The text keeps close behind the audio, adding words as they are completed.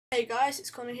Hey guys, it's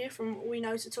Connor here from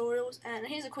WeKnowTutorials, and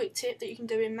here's a quick tip that you can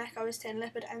do in Mac OS X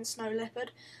Leopard and Snow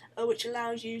Leopard, which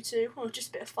allows you to, well, just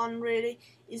a bit of fun really,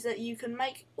 is that you can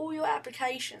make all your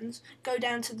applications go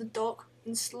down to the dock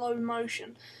in slow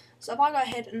motion. So if I go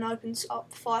ahead and open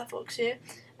up Firefox here,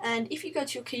 and if you go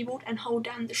to your keyboard and hold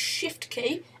down the Shift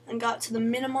key and go up to the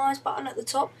Minimize button at the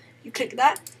top, you click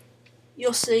that,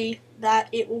 you'll see that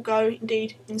it will go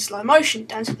indeed in slow motion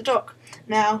down to the dock.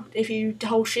 Now if you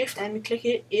hold shift and click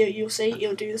it, you'll see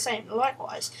it'll do the same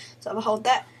likewise. So if I hold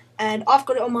that, and I've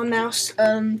got it on my mouse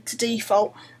to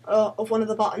default of one of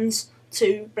the buttons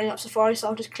to bring up Safari, so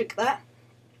I'll just click that,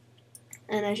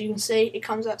 and as you can see it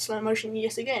comes out slow motion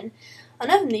yet again.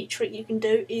 Another neat trick you can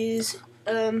do is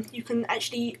you can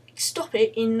actually stop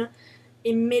it in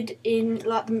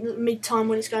like the mid time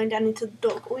when it's going down into the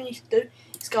dock. All you need to do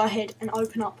is go ahead and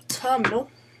open up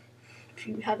Terminal, if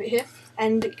you have it here,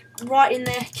 and write in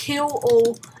there kill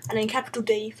all and then capital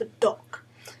D for dock,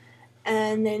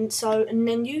 and then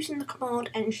using the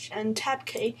command and tab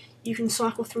key you can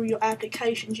cycle through your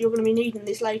applications. You're going to be needing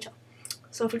this later.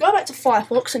 So if we go back to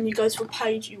Firefox and you go to a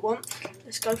page you want,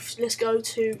 let's go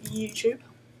to YouTube.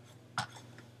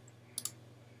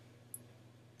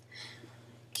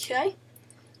 Okay,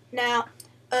 now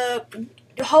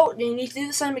you need to do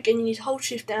the same again. You need to hold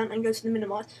shift down and go to the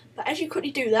minimize, but as you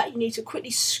quickly do that you need to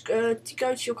quickly go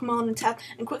to your command and tab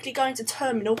and quickly go into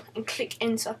terminal and click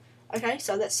enter. Okay,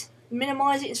 so let's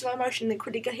minimize it in slow motion and then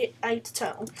quickly go hit A to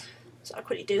terminal. So I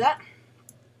quickly do that.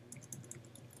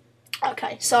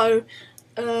 Okay, so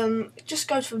just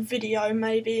go to a video,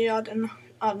 maybe I don't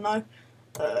know,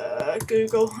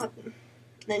 Google.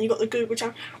 Then you've got the Google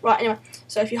channel. Right, anyway,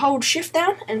 so if you hold shift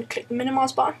down and click the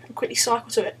minimize button and quickly cycle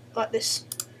to it like this.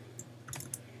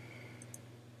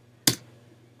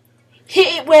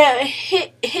 Hit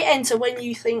enter when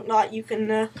you think like you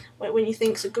can when you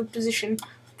think it's a good position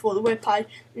for the web page.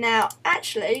 Now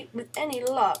actually, with any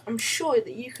luck, I'm sure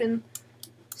that you can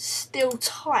still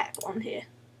type on here.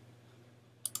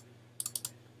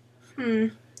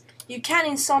 You can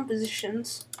in some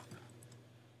positions.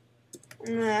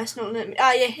 No, it's not letting me.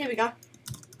 Ah, yeah, here we go.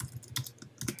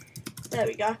 There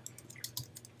we go.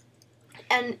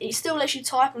 And it still lets you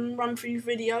type and run through your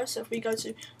videos. So if we go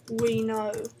to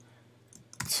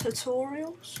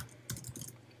WeKnowTutorials,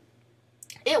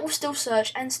 it will still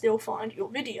search and still find your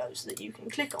videos that you can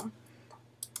click on.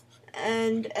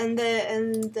 I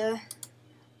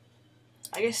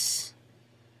guess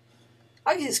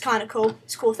it's kind of cool.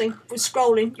 It's a cool thing. With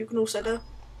scrolling, you can also do.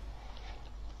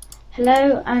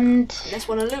 Hello, and that's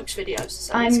one of Luke's videos.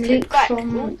 So I'm Luke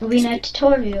from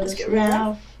WeKnowTutorials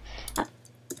now.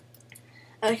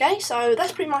 Okay, so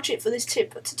that's pretty much it for this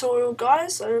tutorial,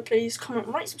 guys. So please comment,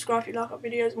 rate, subscribe if you like our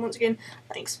videos, and once again,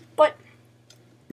 thanks. Bye.